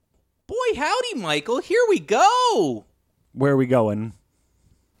howdy, Michael. Here we go. Where are we going?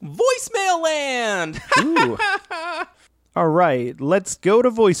 Voicemail land. Ooh. All right, let's go to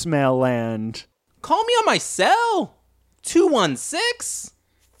voicemail land. Call me on my cell.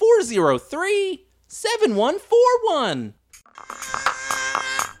 216-403-7141.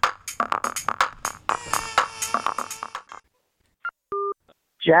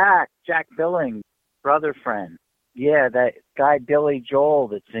 Jack Billings, brother friend. Yeah, that guy Billy Joel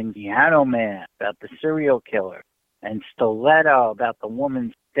that sings Piano Man about the serial killer, and Stiletto about the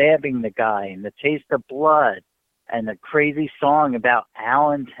woman stabbing the guy, and The Taste of Blood, and the crazy song about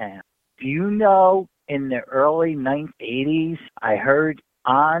Allentown. Do you know in the early 1980s, I heard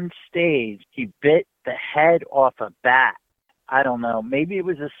on stage he bit the head off a bat. I don't know, maybe it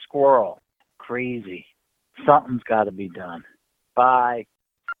was a squirrel. Crazy. Something's got to be done. Bye.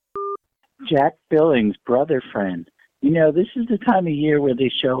 Jack Billings, brother friend. You know, this is the time of year where they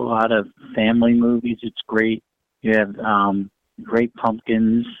show a lot of family movies. It's great. You have Great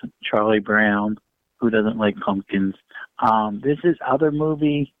Pumpkins, Charlie Brown. Who doesn't like pumpkins? This is other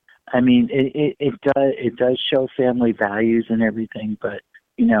movie. I mean, it does show family values and everything, but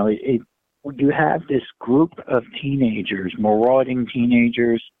you know, you have this group of teenagers, marauding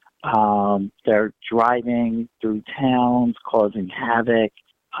teenagers. They're driving through towns, causing havoc,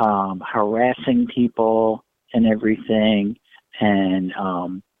 harassing people and everything, and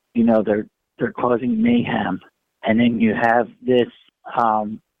you know, they're causing mayhem. And then you have this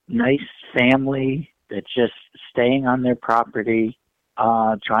nice family that's just staying on their property,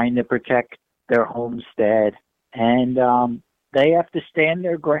 trying to protect their homestead, and they have to stand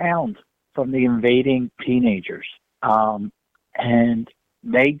their ground from the invading teenagers. And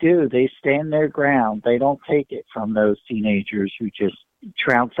they do. They stand their ground. They don't take it from those teenagers who just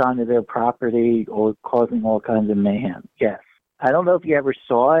trounce onto their property or causing all kinds of mayhem. Yes. I don't know if you ever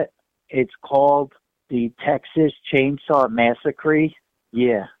saw it. It's called the Texas Chainsaw Massacre.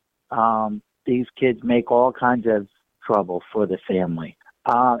 Yeah. These kids make all kinds of trouble for the family.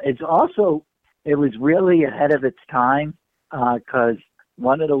 It was really ahead of its time because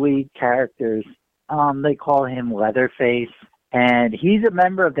one of the lead characters, they call him Leatherface, and he's a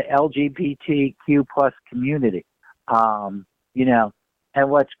member of the LGBTQ plus community. You know, and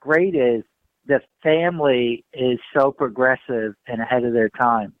what's great is the family is so progressive and ahead of their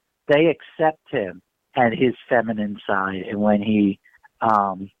time. They accept him and his feminine side, and when he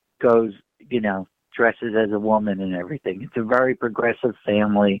goes, you know, dresses as a woman and everything. It's a very progressive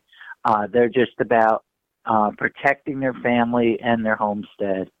family. They're just about protecting their family and their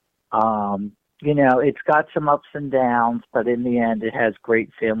homestead. You know, it's got some ups and downs, but in the end, it has great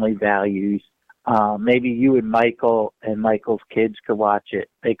family values. Maybe you and Michael and Michael's kids could watch it.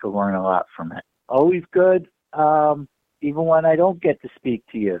 They could learn a lot from it. Always good, even when I don't get to speak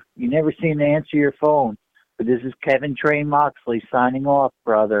to you. You never seem to answer your phone. But this is Kevin Train Moxley signing off,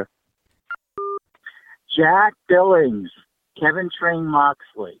 brother. Jack Billings, Kevin Train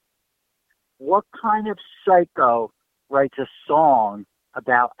Moxley. What kind of psycho writes a song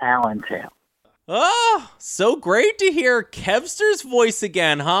about Allentown? Oh, so great to hear Kevster's voice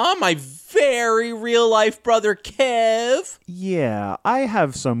again, huh? My very real-life brother, Kev. Yeah, I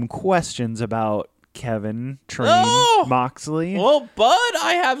have some questions about Kevin Train Moxley. Well, Bud,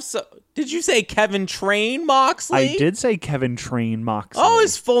 I have some... Did you say Kevin Train Moxley? I did say Kevin Train Moxley. Oh,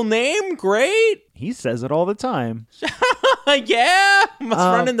 his full name? Great. He says it all the time. Yeah, must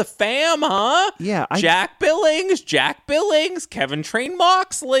run in the fam, huh? Yeah. Jack Billings, Kevin Train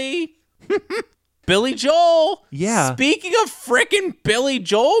Moxley. Billy Joel. Yeah. Speaking of frickin' Billy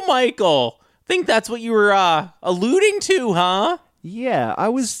Joel, Michael, think that's what you were alluding to, huh? Yeah, I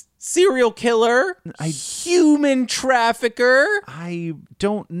was... Serial killer, human trafficker. I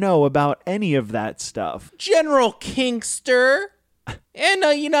don't know about any of that stuff. General Kinkster. And,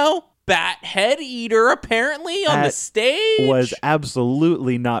 you know, bat head eater apparently on the stage. Was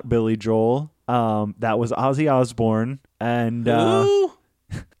absolutely not Billy Joel. That was Ozzy Osbourne. And who?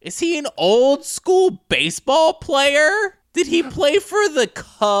 Is he an old school baseball player? Did he play for the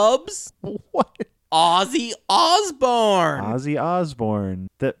Cubs? What? Ozzy Osbourne. Ozzy Osbourne.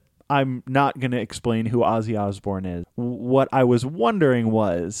 I'm not going to explain who Ozzy Osbourne is. What I was wondering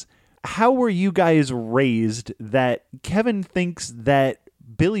was, how were you guys raised that Kevin thinks that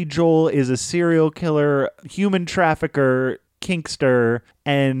Billy Joel is a serial killer, human trafficker, kinkster,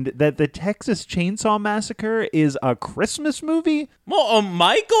 and that the Texas Chainsaw Massacre is a Christmas movie? Well,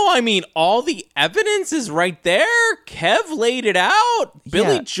 Michael, I mean, all the evidence is right there. Kev laid it out.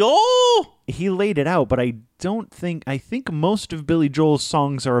 Billy Joel. he laid it out, but I think most of Billy Joel's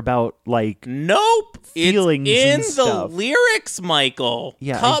songs are about, like, Nope. feelings it's in and the stuff. lyrics, Michael.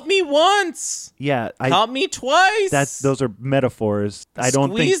 Yeah, Cut me once. yeah, Cut me twice. those are metaphors. I don't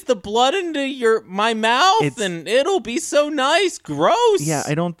think. Squeeze the blood into my mouth and it'll be so nice. Gross. Yeah,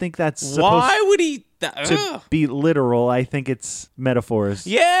 I don't think that's supposed Why would he? to be literal. I think it's metaphors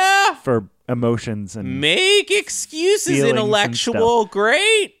Yeah. for emotions and Make excuses, feelings and intellectual.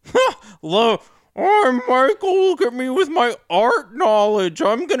 Great. Look. Oh, Michael, look at me with my art knowledge.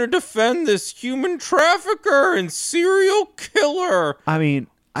 I'm going to defend this human trafficker and serial killer. I mean,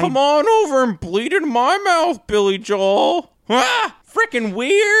 Come on over and bleed in my mouth, Billy Joel. Ah, freaking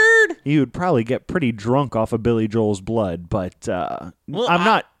weird. you would probably get pretty drunk off of Billy Joel's blood, but I'm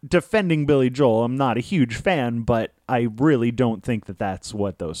not defending Billy Joel. I'm not a huge fan, but I really don't think that that's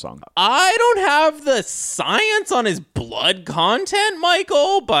what those songs are. I don't have the science on his blood content,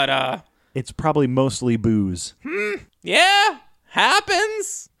 Michael, but It's probably mostly booze. yeah,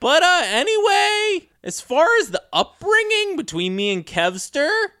 happens. But anyway, as far as the upbringing between me and Kevster,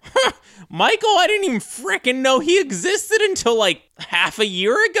 Michael, I didn't even frickin' know he existed until like half a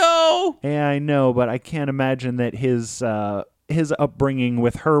year ago. Yeah, I know, but I can't imagine that his upbringing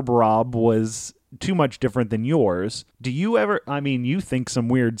with Herb Robb was too much different than yours. Do you ever, I mean, you think some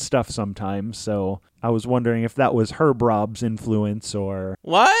weird stuff sometimes, so I was wondering if that was Herb Robb's influence or...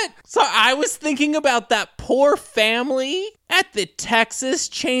 What? So I was thinking about that poor family at the Texas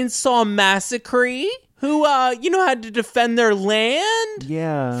Chainsaw Massacre who, had to defend their land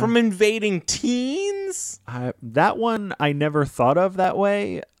Yeah. from invading teens. That one I never thought of that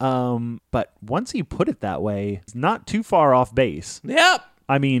way, but once you put it that way, it's not too far off base. Yep.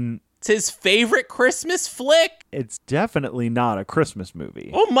 I mean, It's his favorite Christmas flick. it's definitely not a Christmas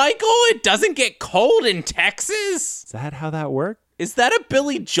movie. Oh, Michael, it doesn't get cold in Texas. Is that how that worked? Is that a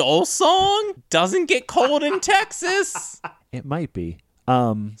Billy Joel song? Doesn't get cold in Texas? It might be.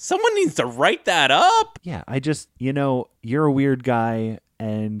 Someone needs to write that up. Yeah, I just, you're a weird guy,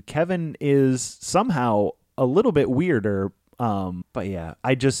 and Kevin is somehow a little bit weirder. But yeah,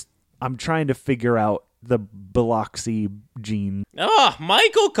 I'm trying to figure out the Biloxi gene. Oh,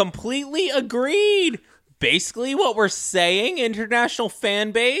 Michael completely agreed. Basically what we're saying, international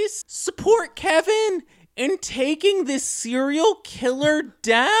fan base, support Kevin in taking this serial killer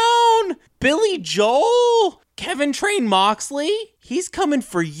down. Billy Joel, Kevin Train Moxley, he's coming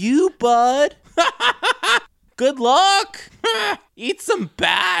for you, bud. Good luck. Eat some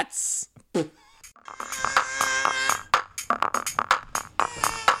bats.